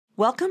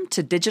Welcome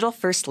to Digital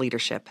First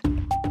Leadership,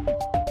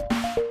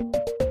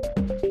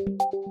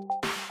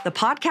 the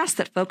podcast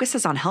that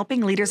focuses on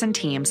helping leaders and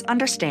teams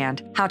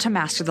understand how to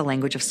master the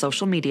language of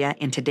social media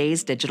in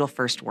today's digital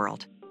first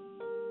world.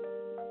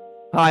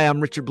 Hi,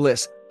 I'm Richard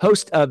Bliss,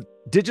 host of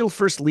Digital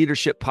First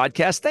Leadership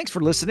Podcast. Thanks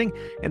for listening,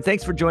 and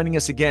thanks for joining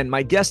us again.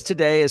 My guest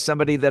today is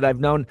somebody that I've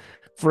known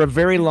for a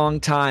very long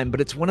time, but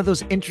it's one of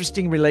those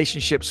interesting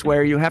relationships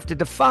where you have to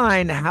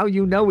define how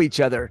you know each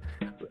other.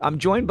 I'm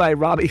joined by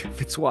Robbie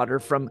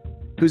Fitzwater,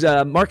 who's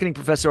a marketing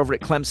professor over at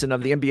Clemson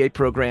of the MBA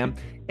program,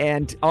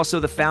 and also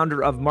the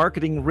founder of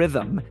Marketing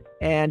Rhythm.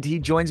 And he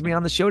joins me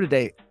on the show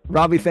today.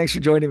 Robbie, thanks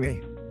for joining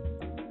me.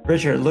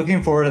 Richard,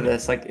 looking forward to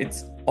this.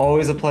 It's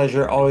always a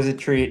pleasure, always a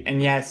treat.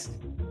 And yes,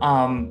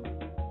 I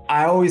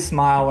always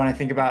smile when I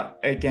think about,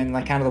 again,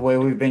 kind of the way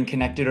we've been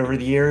connected over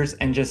the years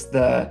and just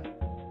those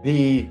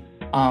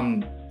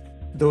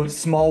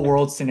small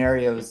world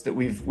scenarios that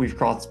we've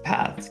crossed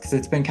paths, because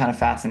it's been kind of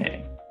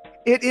fascinating.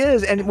 It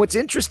is. And what's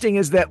interesting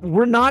is that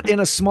we're not in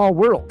a small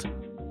world.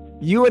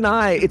 You and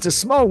I, it's a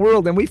small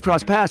world and we've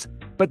crossed paths,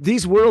 but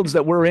these worlds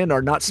that we're in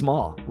are not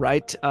small,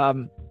 right?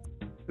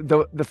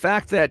 The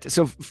fact that,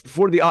 so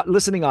for the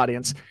listening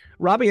audience,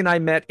 Robbie and I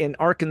met in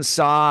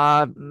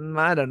Arkansas,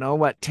 I don't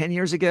know, 10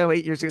 years ago,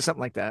 8 years ago,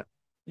 something like that.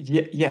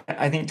 Yeah.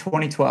 I think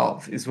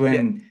 2012 is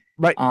when, yeah,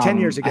 right, 10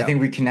 years ago. I think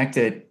we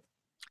connected.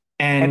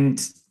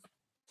 And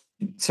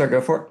sorry,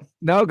 go for it.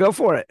 No, go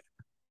for it.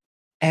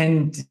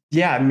 And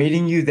yeah,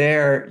 meeting you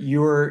there,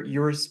 you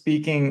were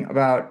speaking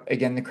about,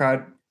 again, the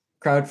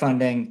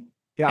crowdfunding,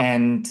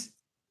 and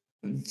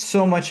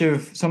so much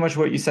of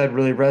what you said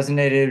really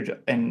resonated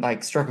and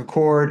struck a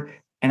chord.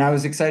 And I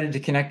was excited to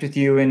connect with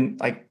you. And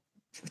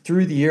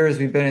through the years,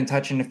 we've been in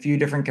touch in a few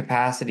different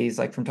capacities,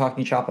 from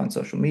talking shop on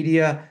social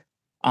media.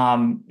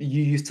 You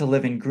used to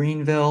live in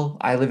Greenville.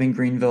 I live in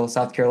Greenville,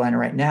 South Carolina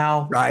right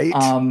now. Right.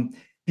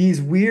 These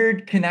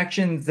weird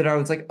connections that I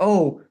was like,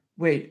 oh,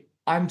 wait,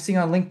 I'm seeing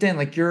on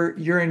LinkedIn,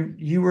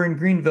 you were in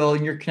Greenville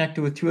and you're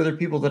connected with two other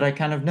people that I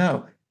kind of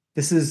know.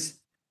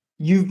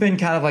 You've been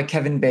kind of like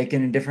Kevin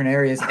Bacon in different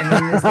areas. And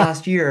then this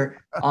last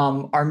year,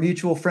 our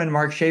mutual friend,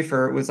 Mark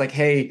Schaefer, was like,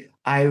 hey,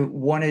 I have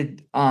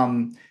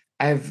an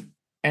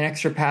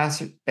extra pass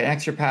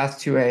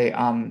to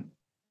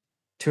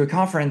a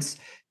conference.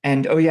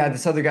 And oh yeah,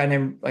 this other guy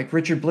named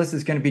Richard Bliss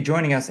is going to be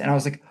joining us. And I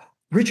was like,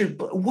 Richard,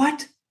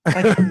 what?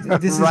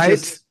 This is right?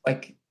 Just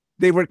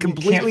they were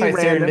completely you can't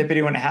fight random.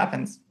 serendipity when it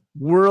happens.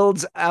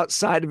 Worlds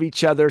outside of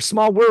each other,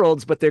 small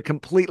worlds, but they're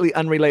completely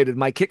unrelated.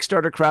 My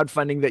Kickstarter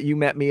crowdfunding that you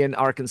met me in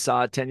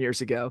Arkansas 10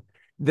 years ago,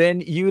 then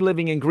you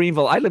living in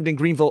Greenville. I lived in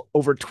Greenville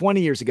over 20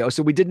 years ago,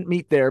 so we didn't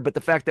meet there, but the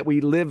fact that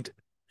we lived,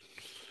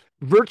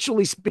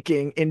 virtually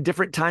speaking, in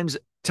different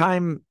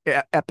time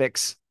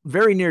epochs,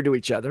 very near to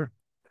each other.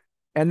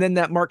 And then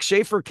that Mark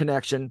Schaefer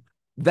connection,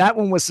 that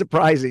one was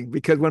surprising,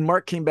 because when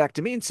Mark came back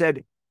to me and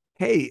said,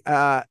 hey,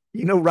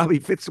 Robbie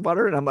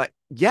Fitzwater? And I'm like,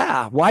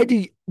 yeah, why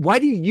do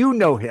you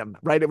know him?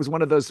 Right. It was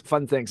one of those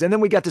fun things. And then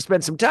we got to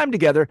spend some time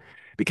together,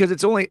 because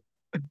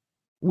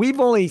we've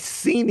only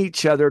seen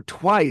each other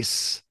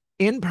twice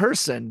in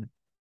person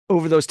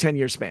over those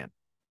 10-year span.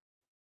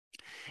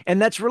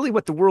 And that's really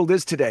what the world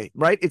is today,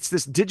 right? It's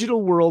this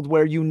digital world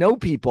where you know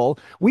people.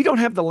 We don't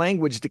have the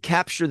language to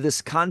capture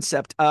this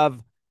concept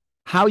of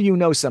how you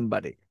know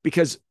somebody,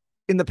 because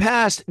in the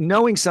past,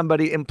 knowing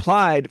somebody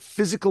implied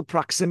physical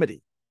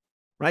proximity,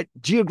 right?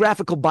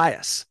 Geographical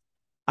bias.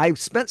 I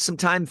spent some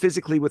time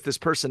physically with this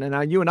person,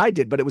 and you and I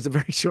did, but it was a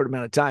very short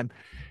amount of time.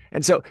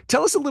 And so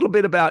tell us a little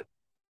bit about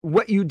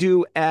what you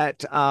do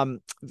at,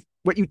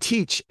 what you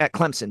teach at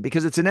Clemson,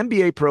 because it's an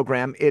MBA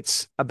program.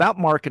 It's about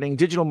marketing,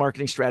 digital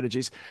marketing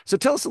strategies. So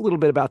tell us a little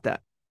bit about that.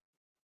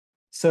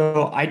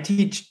 So I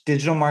teach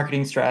digital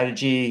marketing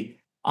strategy,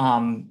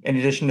 in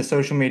addition to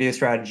social media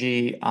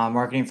strategy,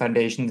 marketing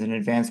foundations, and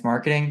advanced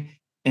marketing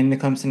in the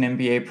Clemson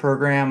MBA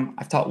program.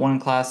 I've taught one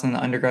class on the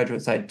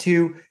undergraduate side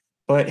too,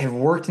 but have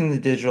worked in the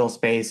digital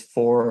space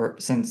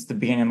since the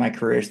beginning of my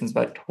career, since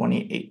about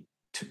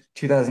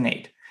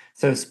 2008.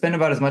 So spent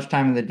about as much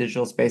time in the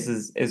digital space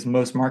as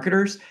most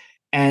marketers.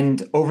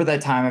 And over that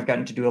time, I've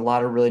gotten to do a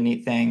lot of really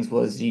neat things.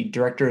 Was the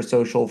director of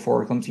social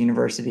for Clemson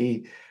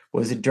University,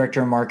 was the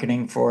director of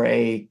marketing for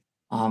a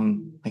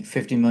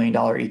 $50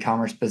 million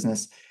e-commerce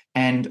business.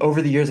 And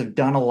over the years, I've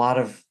done a lot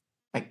of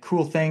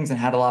cool things and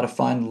had a lot of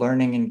fun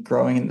learning and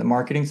growing in the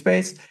marketing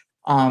space.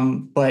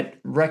 But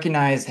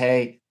recognize,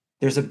 hey,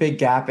 there's a big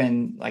gap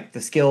in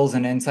the skills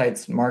and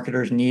insights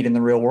marketers need in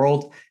the real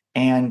world,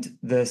 and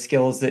the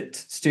skills that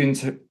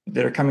students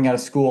that are coming out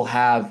of school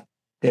have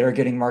that are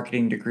getting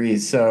marketing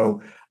degrees.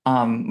 So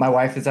my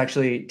wife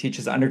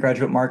teaches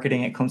undergraduate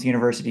marketing at Clemson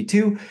University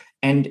too.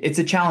 And it's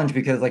a challenge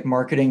because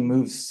marketing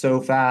moves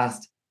so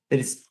fast that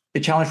it's a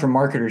challenge for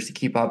marketers to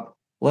keep up,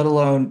 let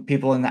alone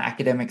people in the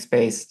academic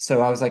space.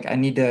 So I was like, I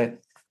need to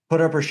put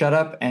up or shut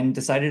up, and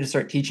decided to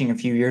start teaching a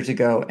few years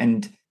ago.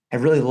 And I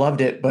really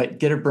loved it, but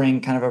get to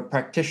bring kind of a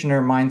practitioner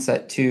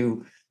mindset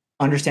to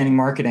understanding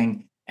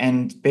marketing.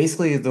 And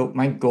basically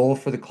my goal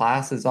for the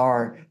classes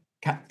are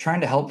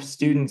trying to help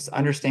students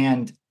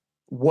understand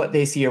what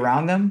they see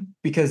around them,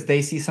 because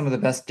they see some of the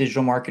best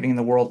digital marketing in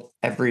the world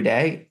every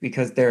day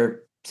because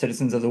they're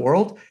citizens of the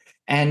world,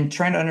 and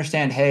trying to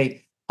understand,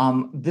 hey,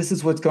 this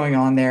is what's going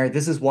on there.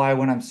 This is why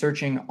when I'm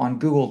searching on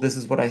Google, this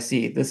is what I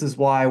see. This is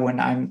why when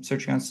I'm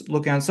searching on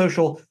looking on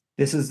social,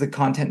 this is the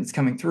content that's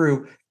coming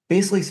through.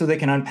 Basically, so they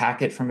can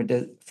unpack it from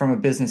a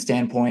business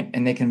standpoint,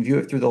 and they can view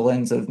it through the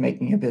lens of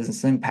making a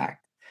business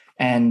impact.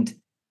 And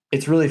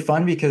it's really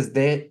fun because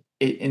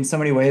in so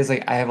many ways,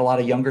 like I have a lot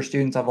of younger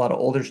students, I have a lot of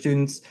older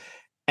students,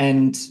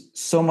 and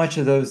so much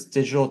of those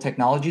digital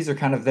technologies are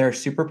kind of their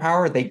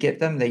superpower. They get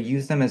them, they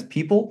use them as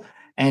people,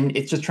 and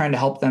it's just trying to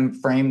help them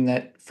frame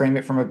it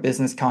from a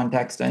business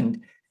context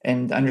and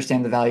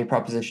understand the value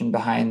proposition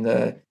behind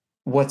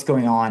what's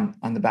going on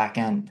the back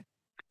end.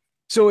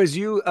 So as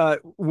you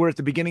were at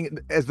the beginning,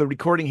 as the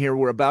recording here,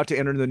 we're about to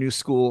enter the new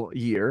school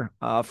year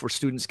for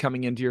students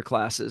coming into your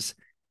classes.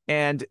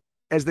 And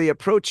as they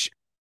approach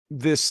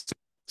this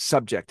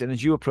subject, and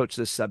as you approach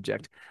this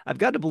subject, I've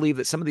got to believe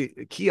that some of the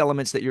key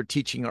elements that you're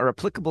teaching are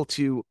applicable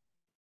to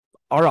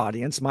our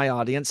audience, my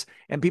audience,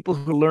 and people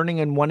who are learning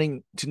and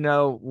wanting to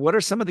know what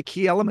are some of the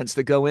key elements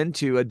that go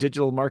into a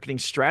digital marketing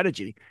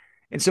strategy.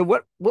 And so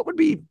what would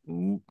be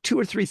 2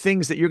 or 3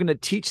 things that you're going to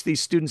teach these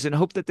students and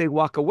hope that they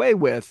walk away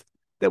with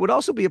that would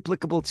also be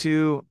applicable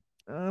to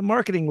a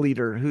marketing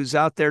leader who's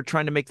out there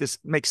trying to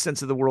make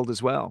sense of the world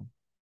as well?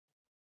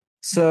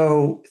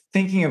 So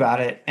thinking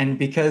about it, and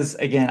because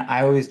again,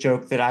 I always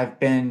joke that I've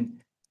been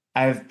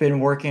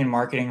working in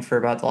marketing for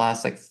about the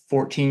last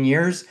 14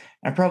 years.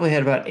 And I've probably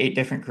had about 8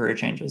 different career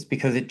changes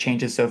because it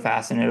changes so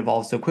fast and it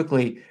evolves so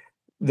quickly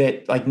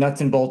that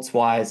nuts and bolts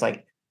wise,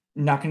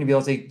 not going to be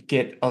able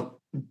to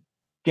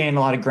gain a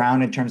lot of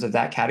ground in terms of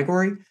that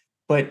category.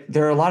 But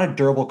there are a lot of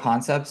durable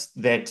concepts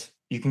that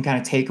you can kind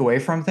of take away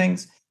from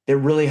things that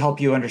really help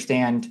you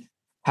understand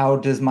how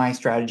does my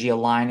strategy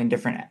align in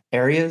different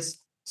areas.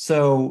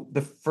 So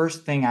the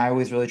first thing I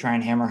always really try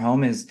and hammer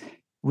home is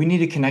we need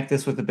to connect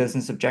this with the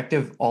business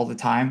objective all the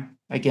time.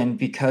 Again,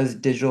 because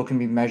digital can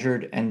be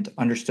measured and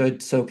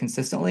understood so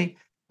consistently,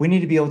 we need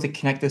to be able to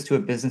connect this to a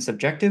business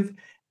objective.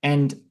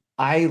 And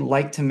I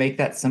like to make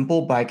that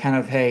simple by kind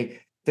of,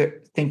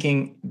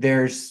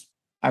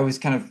 I was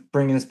kind of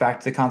bringing this back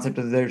to the concept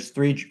of there's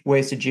 3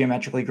 ways to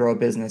geometrically grow a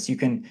business. You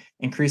can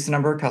increase the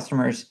number of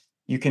customers,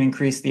 you can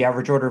increase the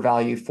average order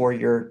value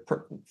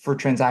for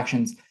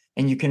transactions,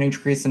 and you can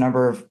increase the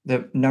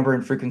number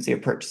and frequency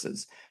of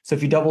purchases. So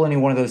if you double any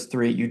one of those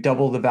 3, you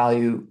double the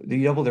value,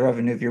 you double the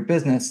revenue of your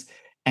business.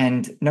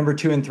 And number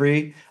 2 and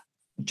 3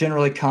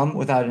 generally come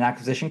without an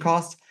acquisition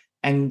cost.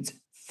 And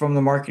from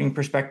the marketing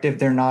perspective,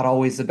 they're not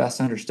always the best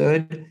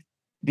understood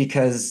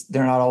because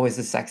they're not always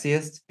the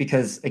sexiest,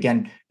 because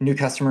again, new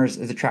customers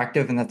is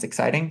attractive and that's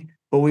exciting,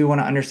 but we want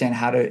to understand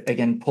how to,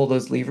 again, pull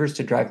those levers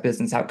to drive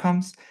business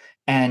outcomes.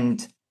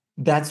 And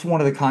that's one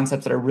of the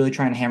concepts that I really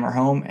try and hammer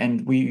home.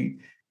 And we,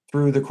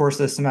 through the course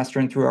of the semester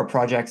and through our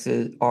projects,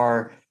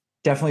 are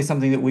definitely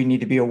something that we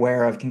need to be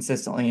aware of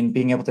consistently, and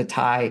being able to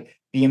tie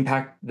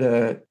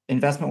the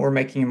investment we're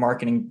making in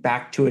marketing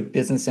back to a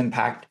business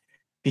impact,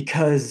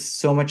 because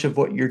so much of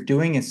what you're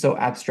doing is so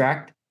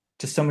abstract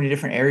to so many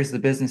different areas of the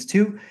business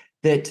too,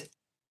 that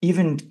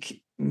even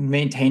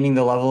maintaining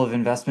the level of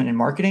investment in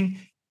marketing,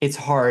 it's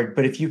hard.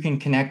 But if you can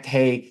connect,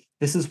 hey,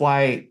 this is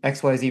why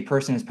XYZ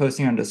person is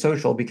posting onto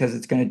social because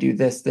it's going to do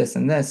this, this,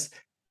 and this,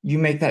 you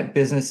make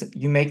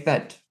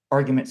that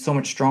argument so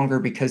much stronger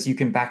because you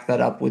can back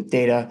that up with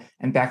data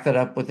and back that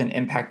up with an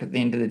impact at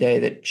the end of the day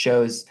that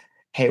shows,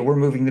 hey, we're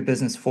moving the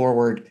business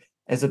forward,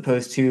 as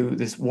opposed to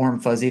this warm,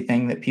 fuzzy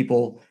thing that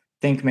people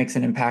think makes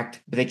an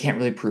impact, but they can't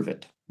really prove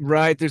it.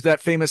 Right. There's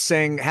that famous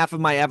saying, half of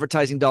my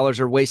advertising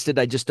dollars are wasted.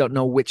 I just don't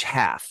know which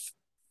half.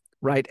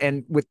 Right.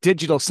 And with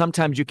digital,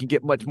 sometimes you can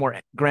get much more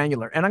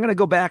granular. And I'm going to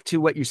go back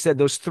to what you said,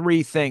 those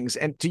 3 things,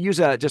 and to use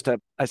just a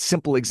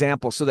simple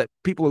example so that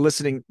people who are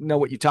listening know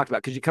what you talked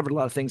about, because you covered a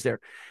lot of things there.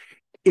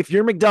 If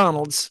you're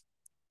McDonald's,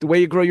 the way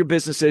you grow your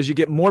business is you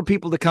get more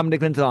people to come to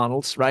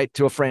McDonald's, right,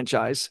 to a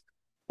franchise,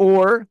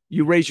 or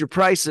you raise your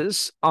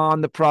prices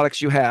on the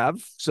products you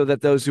have so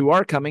that those who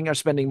are coming are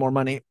spending more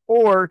money,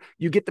 or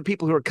you get the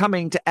people who are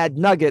coming to add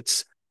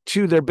nuggets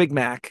to their Big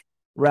Mac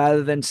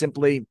rather than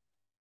simply,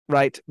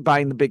 right,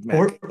 buying the Big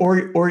Mac.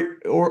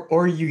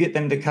 Or you get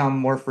them to come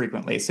more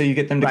frequently. So you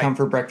get them to come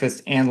for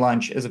breakfast and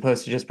lunch as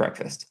opposed to just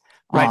breakfast.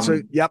 Right.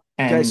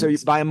 Okay. So you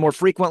buy them more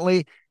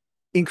frequently,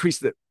 increase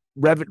the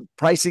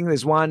pricing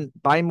is one,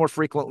 buying more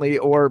frequently,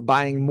 or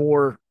buying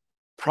more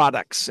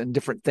products and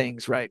different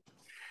things. Right.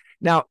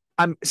 Now,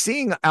 I'm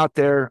seeing out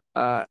there,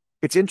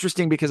 it's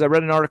interesting because I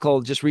read an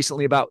article just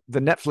recently about the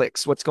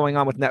Netflix, what's going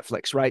on with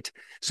Netflix, right?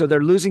 So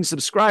they're losing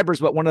subscribers,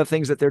 but one of the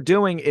things that they're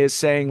doing is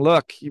saying,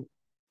 look,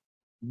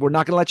 we're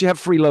not going to let you have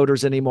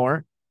freeloaders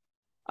anymore.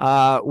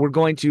 We're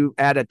going to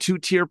add a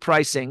 2-tier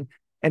pricing.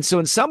 And so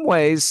in some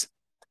ways,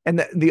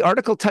 and the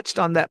article touched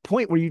on that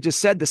point where you just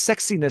said the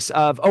sexiness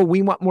of, oh,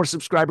 we want more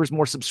subscribers.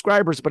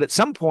 But at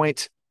some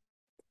point,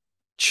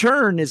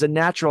 churn is a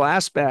natural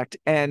aspect,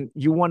 and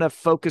you want to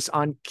focus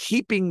on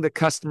keeping the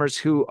customers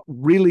who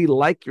really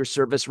like your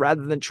service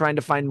rather than trying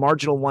to find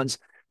marginal ones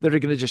that are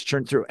going to just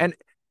churn through. And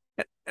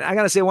I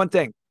got to say one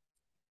thing.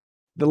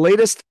 The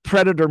latest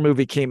Predator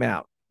movie came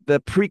out, the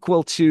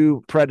prequel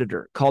to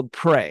Predator called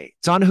Prey.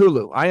 It's on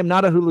Hulu. I am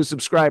not a Hulu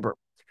subscriber,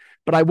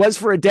 but I was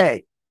for a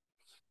day.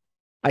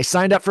 I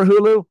signed up for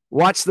Hulu,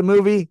 watched the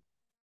movie.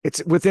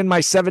 It's within my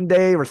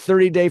 7-day or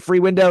 30-day free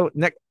window.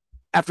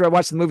 After I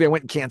watched the movie, I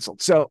went and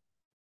canceled. So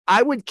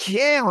I would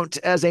count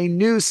as a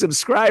new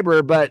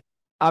subscriber, but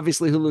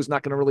obviously Hulu's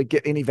not going to really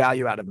get any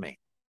value out of me.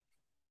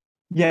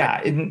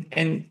 Yeah.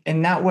 And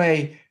in that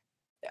way,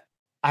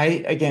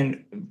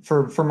 again,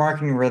 for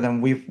Marketing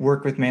Rhythm, we've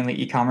worked with mainly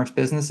e-commerce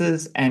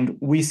businesses, and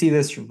we see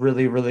this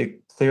really, really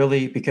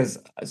clearly because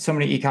so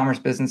many e-commerce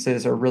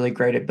businesses are really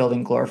great at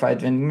building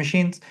glorified vending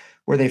machines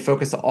where they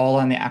focus all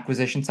on the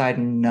acquisition side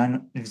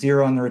and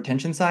zero on the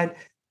retention side.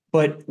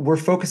 But we're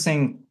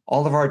focusing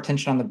all of our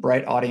attention on the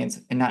bright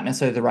audience and not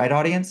necessarily the right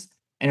audience.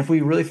 And if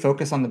we really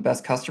focus on the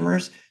best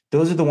customers,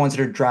 those are the ones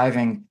that are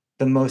driving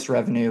the most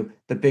revenue,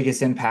 the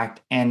biggest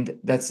impact. And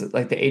that's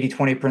like the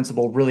 80-20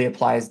 principle really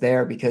applies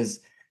there, because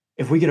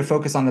if we get to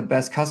focus on the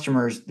best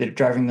customers that are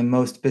driving the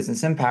most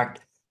business impact,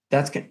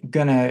 that's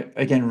going to,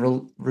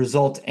 again,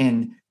 result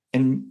in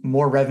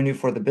more revenue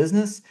for the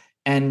business.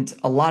 And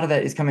a lot of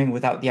that is coming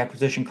without the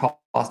acquisition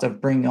cost of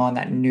bringing on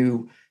that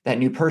new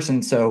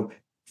person. So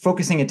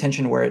focusing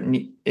attention where it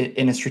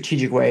in a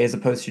strategic way, as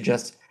opposed to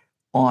just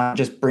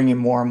bringing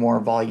more and more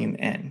volume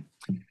in.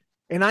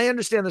 And I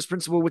understand this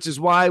principle, which is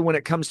why when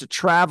it comes to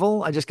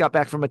travel, I just got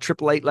back from a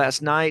 888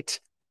 last night.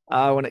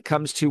 When it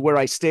comes to where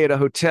I stay at a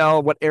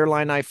hotel, what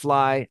airline I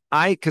fly,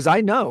 because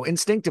I know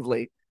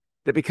instinctively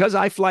that because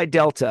I fly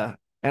Delta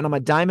and I'm a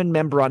Diamond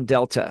member on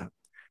Delta,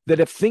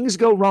 that if things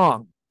go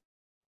wrong,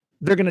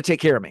 they're going to take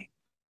care of me,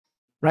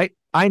 right?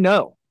 I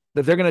know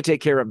that they're going to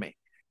take care of me.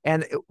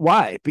 And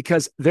why?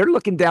 Because they're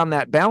looking down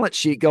that balance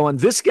sheet going,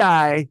 this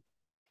guy,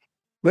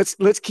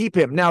 let's keep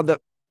him. Now,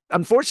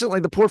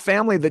 unfortunately, the poor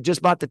family that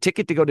just bought the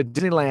ticket to go to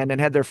Disneyland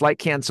and had their flight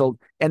canceled,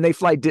 and they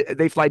fly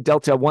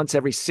Delta once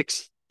every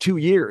 2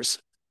 years.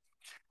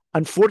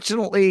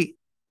 Unfortunately,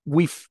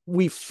 we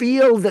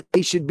feel that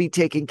they should be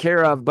taken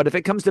care of, but if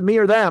it comes to me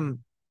or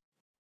them,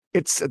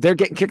 they're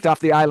getting kicked off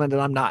the island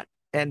and I'm not.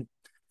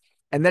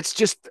 And that's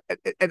just,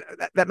 and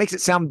that makes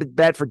it sound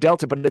bad for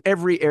Delta, but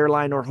every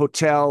airline or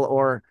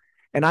hotel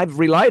and I've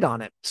relied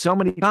on it so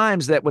many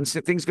times that when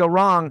things go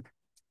wrong,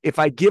 if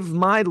I give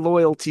my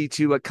loyalty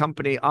to a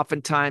company,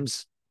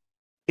 oftentimes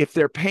if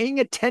they're paying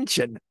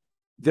attention,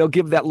 they'll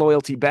give that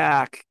loyalty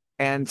back.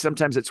 And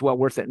sometimes it's well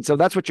worth it. And so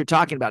that's what you're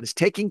talking about, is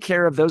taking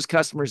care of those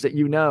customers that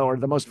you know are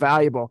the most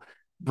valuable,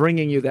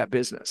 bringing you that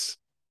business.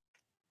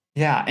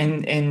 Yeah.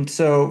 And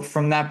so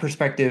from that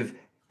perspective,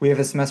 we have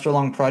a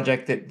semester-long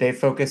project that they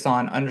focus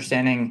on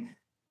understanding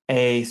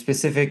a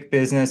specific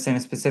business in a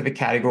specific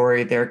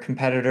category, their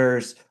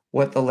competitors,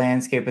 what the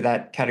landscape of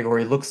that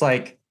category looks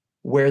like,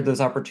 where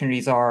those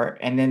opportunities are.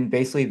 And then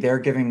basically they're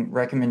giving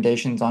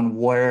recommendations on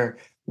where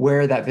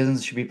that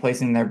business should be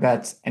placing their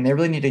bets. And they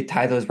really need to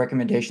tie those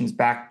recommendations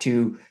back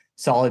to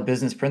solid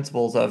business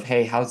principles of,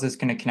 hey, how's this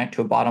going to connect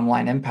to a bottom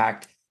line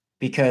impact?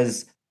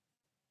 Because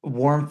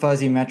warm,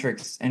 fuzzy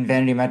metrics and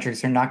vanity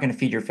metrics are not going to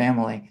feed your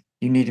family.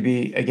 You need to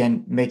be,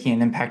 again, making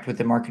an impact with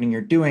the marketing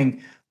you're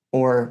doing,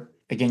 or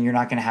again, you're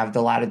not going to have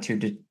the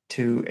latitude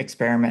to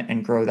experiment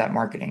and grow that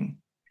marketing.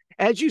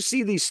 As you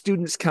see these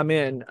students come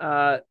in,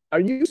 are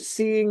you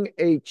seeing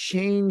a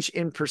change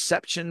in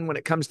perception when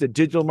it comes to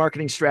digital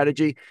marketing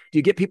strategy? Do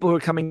you get people who are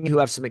coming who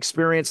have some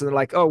experience and they're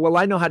like, oh, well,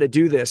 I know how to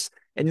do this,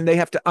 and then they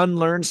have to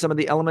unlearn some of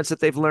the elements that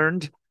they've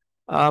learned?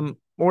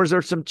 Or is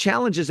there some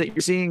challenges that you're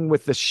seeing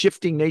with the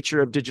shifting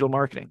nature of digital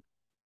marketing?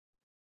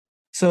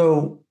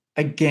 So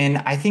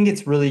again, I think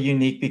it's really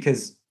unique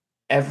because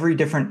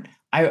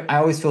I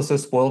always feel so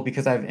spoiled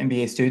because I have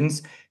MBA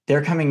students.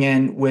 They're coming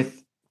in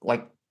with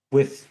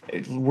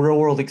real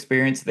world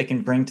experience that they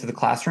can bring to the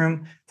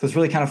classroom. So it's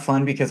really kind of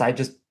fun because I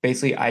just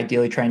basically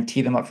ideally try and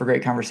tee them up for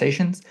great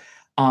conversations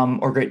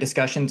or great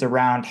discussions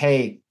around,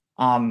 hey,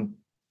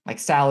 like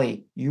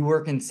Sally, you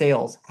work in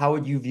sales. How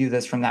would you view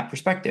this from that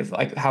perspective?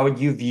 Like, how would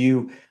you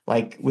view,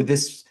 like, would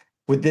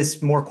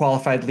this more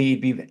qualified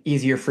lead be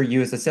easier for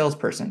you as a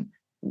salesperson?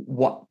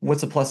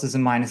 What's the pluses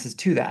and minuses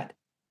to that?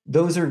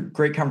 Those are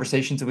great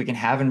conversations that we can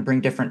have and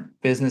bring different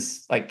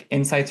business like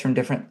insights from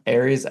different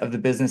areas of the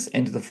business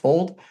into the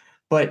fold.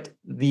 But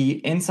the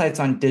insights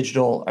on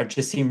digital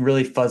just seem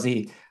really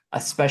fuzzy,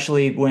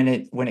 especially when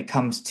it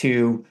comes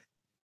to,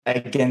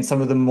 again,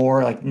 some of the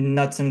more like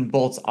nuts and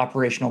bolts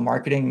operational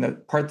marketing, the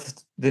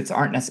parts that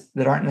aren't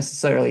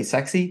necessarily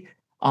sexy.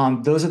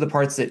 Those are the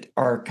parts that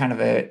are kind of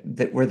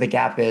where the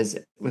gap is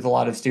with a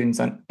lot of students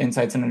on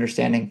insights and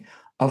understanding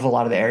of a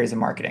lot of the areas of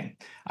marketing.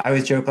 I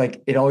always joke,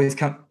 like,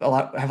 have a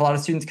lot of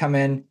students come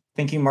in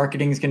thinking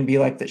marketing is going to be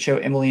like that show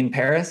Emily in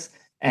Paris,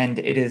 and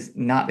it is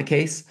not the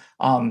case.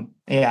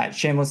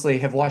 Shamelessly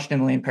have watched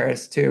Emily in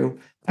Paris too.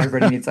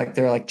 Everybody needs like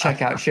their like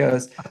checkout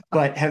shows,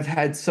 but have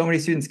had so many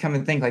students come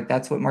and think like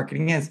that's what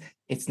marketing is.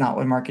 It's not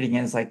what marketing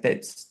is. Like,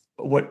 that's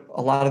what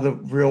a lot of the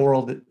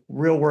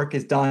real work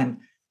is done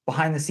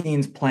behind the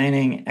scenes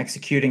planning,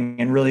 executing,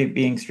 and really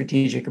being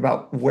strategic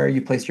about where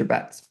you place your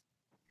bets.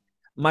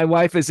 My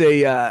wife is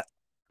a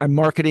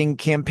marketing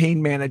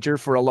campaign manager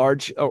for a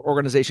large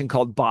organization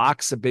called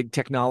Box, a big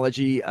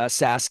technology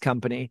SaaS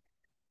company.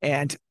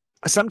 And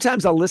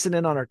sometimes I'll listen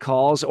in on her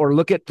calls or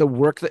look at the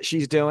work that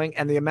she's doing,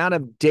 and the amount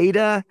of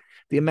data,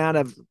 the amount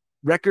of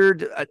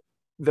record,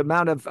 the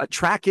amount of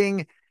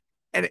tracking.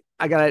 And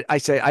I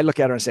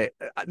look at her and say,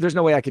 there's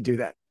no way I could do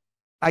that.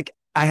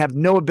 I have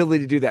no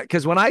ability to do that.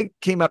 Because when I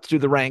came up through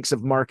the ranks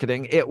of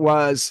marketing, it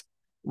was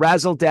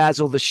razzle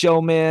dazzle, the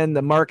showman,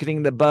 the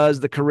marketing, the buzz,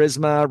 the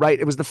charisma, right?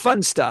 It was the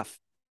fun stuff.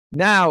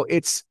 Now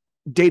it's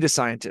data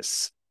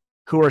scientists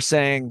who are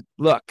saying,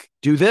 look,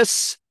 do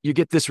this, you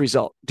get this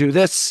result. Do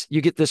this,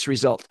 you get this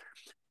result.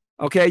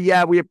 Okay,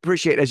 yeah, we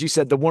appreciate, as you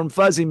said, the warm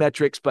fuzzy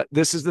metrics, but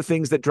this is the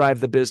things that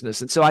drive the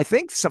business. And so I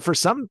think for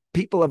some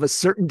people of a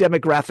certain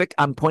demographic,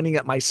 I'm pointing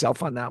at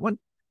myself on that one,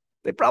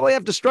 they probably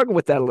have to struggle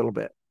with that a little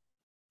bit.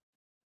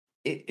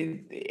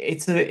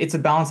 It's a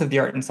balance of the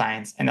art and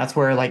science, and that's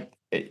where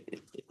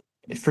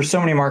for so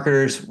many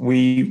marketers,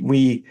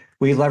 we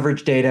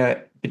leverage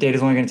data. The data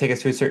is only going to take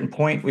us to a certain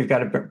point. We've got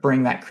to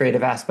bring that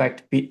creative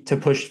aspect to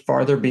push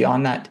farther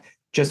beyond that,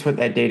 just what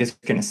that data is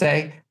going to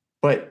say.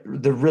 But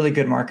the really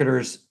good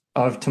marketers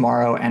of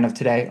tomorrow and of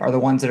today are the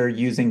ones that are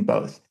using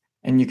both.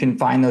 And you can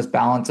find those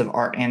balance of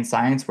art and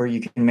science where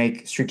you can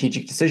make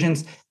strategic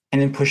decisions and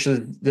then push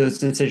those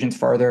decisions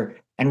farther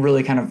and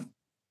really kind of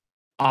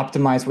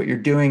optimize what you're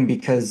doing,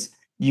 because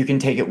you can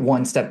take it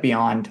one step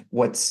beyond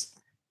what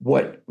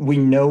we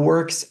know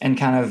works and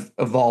kind of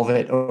evolve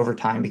it over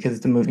time, because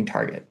it's a moving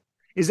target.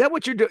 Is that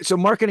what you're doing? So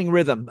Marketing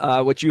Rhythm,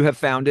 what you have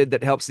founded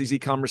that helps these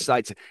e-commerce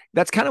sites,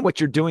 that's kind of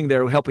what you're doing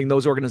there, helping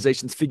those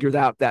organizations figure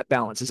out that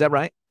balance. Is that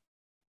right?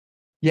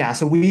 Yeah.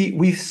 So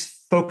we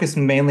focus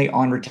mainly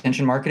on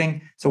retention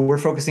marketing. So we're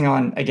focusing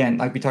on, again,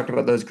 like we talked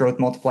about, those growth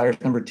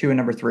multipliers, number 2 and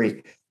number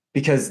 3,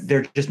 because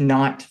they're just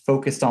not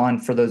focused on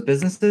for those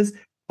businesses.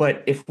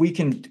 But if we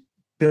can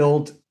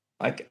build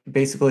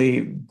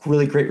basically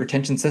really great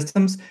retention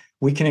systems,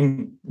 we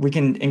can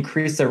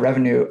increase their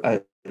revenue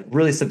a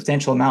really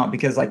substantial amount,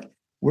 because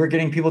we're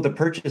getting people to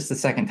purchase the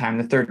second time,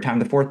 the third time,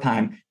 the fourth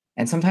time.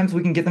 And sometimes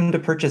we can get them to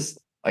purchase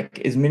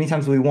as many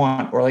times as we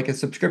want, or a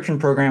subscription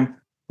program,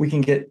 we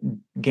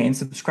can gain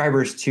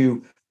subscribers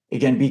to,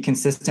 again, be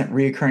consistent,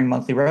 reoccurring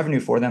monthly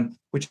revenue for them,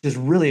 which is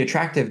really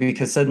attractive,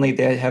 because suddenly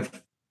they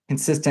have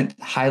consistent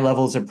high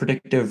levels of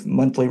predictive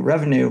monthly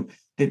revenue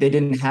that they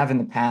didn't have in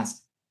the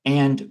past.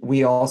 And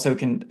we also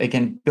can,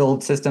 again,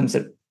 build systems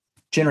that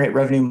generate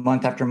revenue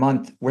month after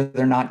month, where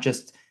they're not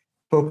just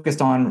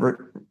focused on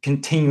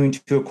continuing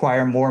to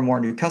acquire more and more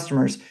new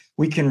customers.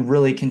 We can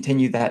really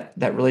continue that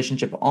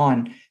relationship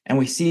on, and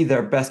we see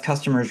their best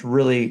customers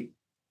really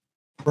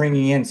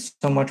bringing in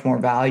so much more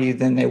value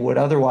than they would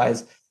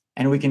otherwise.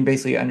 And we can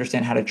basically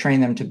understand how to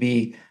train them to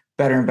be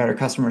better and better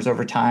customers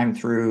over time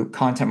through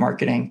content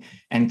marketing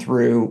and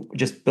through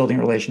just building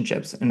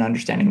relationships and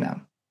understanding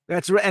them.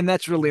 That's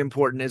really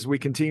important as we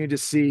continue to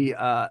see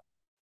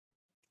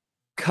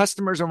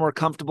customers are more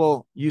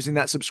comfortable using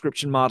that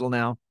subscription model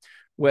now.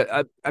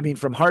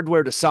 From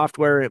hardware to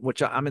software,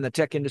 which I'm in the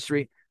tech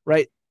industry,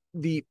 right?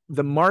 The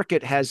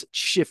market has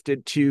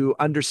shifted to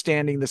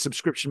understanding the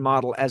subscription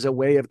model as a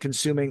way of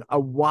consuming a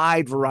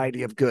wide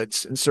variety of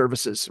goods and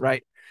services,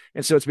 right?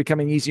 And so it's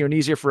becoming easier and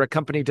easier for a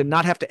company to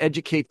not have to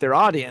educate their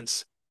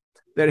audience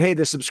that, hey,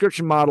 the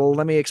subscription model,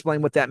 let me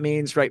explain what that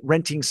means, right?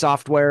 Renting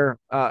software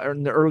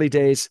in the early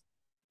days.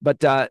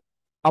 But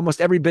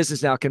almost every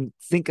business now can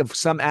think of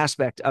some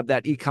aspect of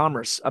that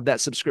e-commerce, of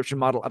that subscription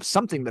model, of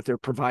something that they're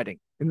providing.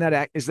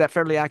 Is that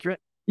fairly accurate?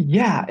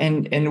 Yeah.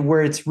 And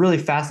where it's really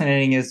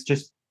fascinating is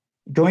just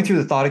going through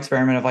the thought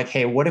experiment of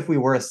hey, what if we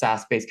were a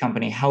SaaS-based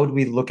company? How would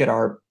we look at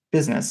our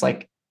business?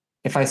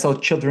 If I sell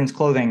children's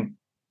clothing,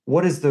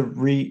 what is the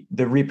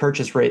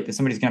repurchase rate that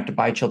somebody's gonna have to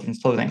buy children's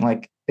clothing?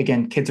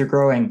 Again, kids are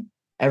growing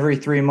every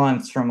 3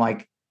 months from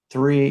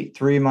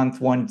 3-month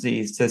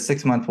onesies to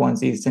 6-month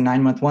onesies to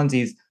 9-month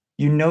onesies.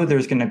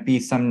 There's going to be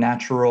some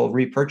natural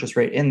repurchase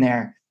rate in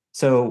there.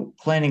 So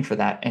planning for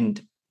that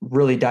and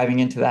really diving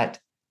into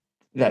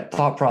that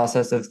thought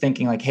process of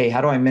thinking hey,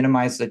 how do I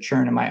minimize the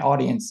churn in my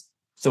audience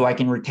so I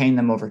can retain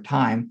them over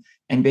time?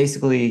 And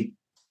basically,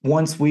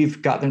 once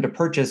we've got them to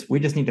purchase, we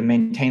just need to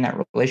maintain that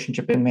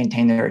relationship and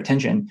maintain their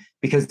attention,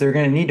 because they're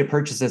going to need to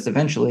purchase this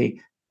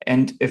eventually.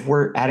 And if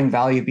we're adding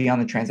value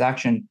beyond the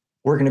transaction,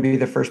 we're going to be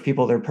the first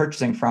people they're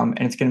purchasing from,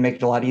 and it's going to make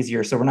it a lot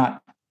easier. So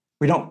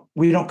we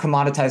don't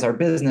commoditize our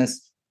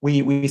business.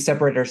 We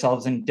separate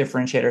ourselves and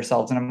differentiate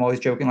ourselves. And I'm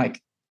always joking,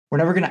 we're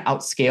never going to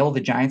outscale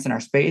the giants in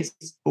our space,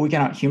 but we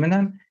can outhuman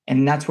them.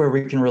 And that's where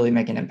we can really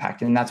make an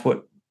impact. And that's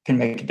what can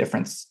make a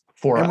difference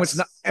for us.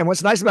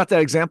 What's nice about that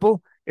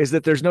example is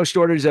that there's no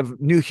shortage of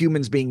new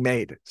humans being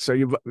made. So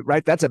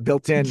that's a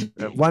built-in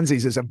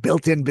onesies is a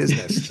built-in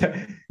business.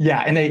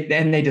 Yeah. And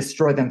they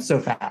destroy them so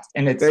fast.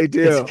 And they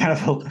do. It's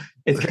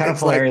kind of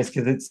hilarious,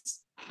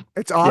 because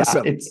it's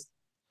awesome. Yeah,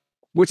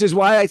 which is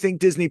why I think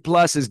Disney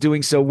Plus is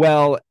doing so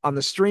well on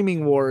the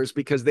streaming wars,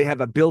 because they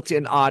have a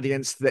built-in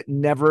audience that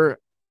never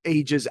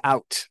ages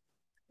out,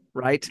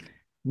 right?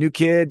 New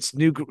kids,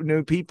 new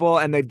people,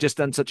 and they've just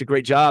done such a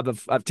great job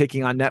of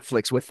taking on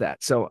Netflix with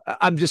that. So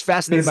I'm just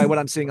fascinated by what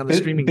I'm seeing on the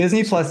streaming.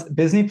 Disney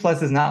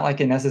Plus is not like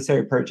a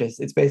necessary purchase.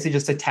 It's basically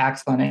just a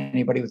tax on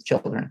anybody with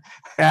children.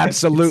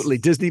 Absolutely,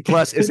 Disney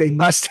Plus is a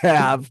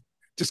must-have.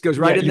 Just goes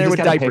right in there with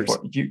diapers.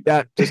 You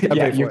got to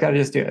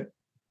just do it.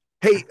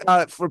 Hey,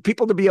 for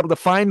people to be able to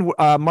find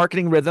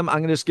Marketing Rhythm, I'm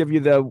going to just give you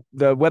the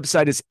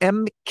website is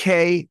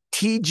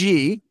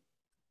MKTG,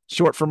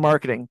 short for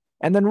marketing.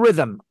 And then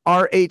Rhythm,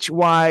 RHYTHM.com.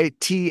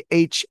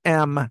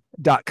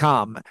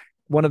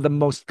 One of the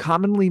most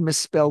commonly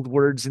misspelled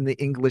words in the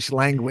English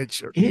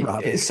language.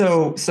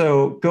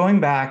 So going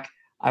back,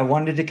 I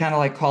wanted to kind of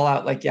like call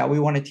out, like, we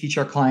want to teach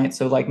our clients.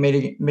 So like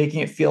making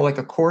it feel like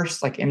a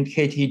course, like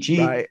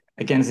MKTG. Right.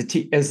 Again,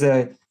 as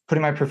a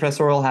putting my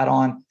professorial hat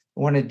on, I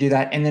wanted to do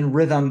that. And then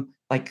Rhythm,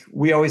 like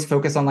we always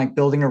focus on like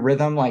building a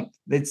rhythm, like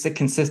it's a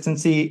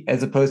consistency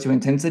as opposed to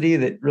intensity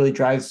that really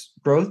drives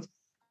growth.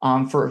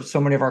 For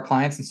so many of our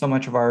clients and so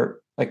much of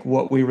our, like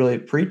what we really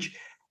preach,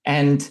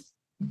 and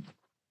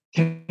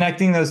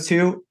connecting those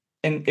two.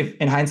 And if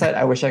in hindsight,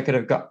 I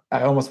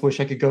almost wish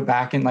I could go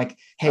back and like,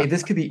 hey,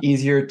 this could be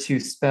easier to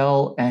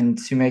spell and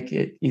to make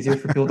it easier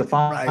for people to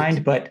find,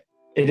 right. But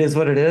it is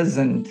what it is.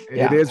 And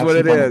it is what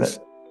it is.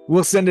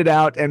 We'll send it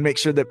out and make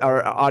sure that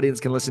our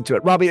audience can listen to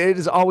it. Robbie, it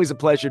is always a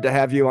pleasure to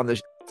have you on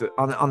the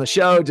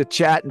show to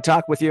chat and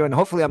talk with you, and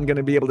hopefully I'm going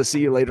to be able to see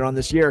you later on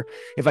this year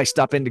if I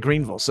stop into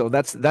Greenville. So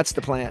that's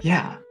the plan.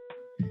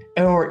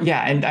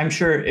 And I'm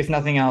sure if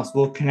nothing else,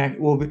 we'll connect.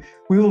 We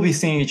will be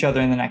seeing each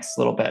other in the next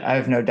little bit. I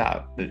have no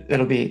doubt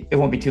it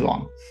won't be too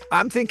long.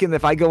 I'm thinking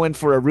if I go in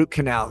for a root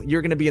canal,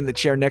 you're going to be in the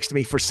chair next to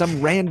me for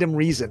some random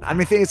reason. I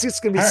mean, it's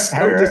just going to be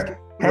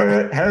Hey,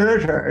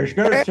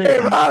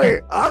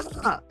 Robbie.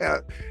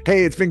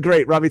 Hey, it's been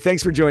great, Robbie.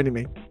 Thanks for joining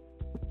me.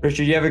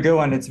 Richard, you have a good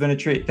one. It's been a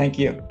treat. Thank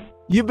you.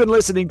 You've been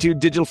listening to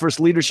Digital First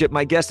Leadership.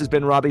 My guest has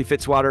been Robbie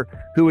Fitzwater,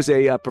 who is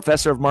a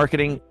professor of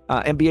marketing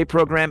MBA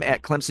program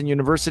at Clemson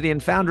University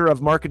and founder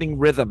of Marketing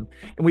Rhythm.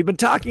 And we've been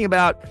talking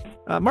about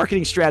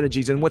marketing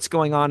strategies and what's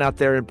going on out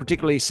there, and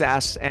particularly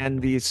SaaS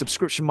and the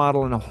subscription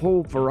model and a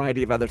whole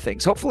variety of other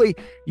things. Hopefully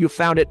you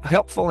found it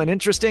helpful and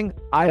interesting.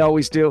 I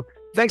always do.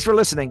 Thanks for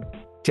listening.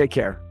 Take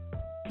care.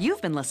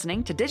 You've been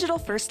listening to Digital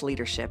First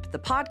Leadership, the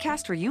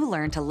podcast where you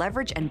learn to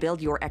leverage and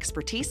build your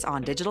expertise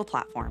on digital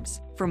platforms.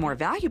 For more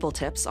valuable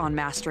tips on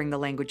mastering the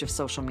language of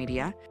social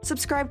media,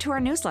 subscribe to our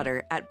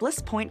newsletter at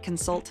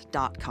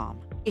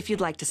blisspointconsult.com. If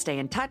you'd like to stay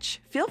in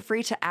touch, feel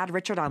free to add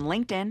Richard on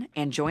LinkedIn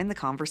and join the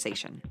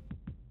conversation.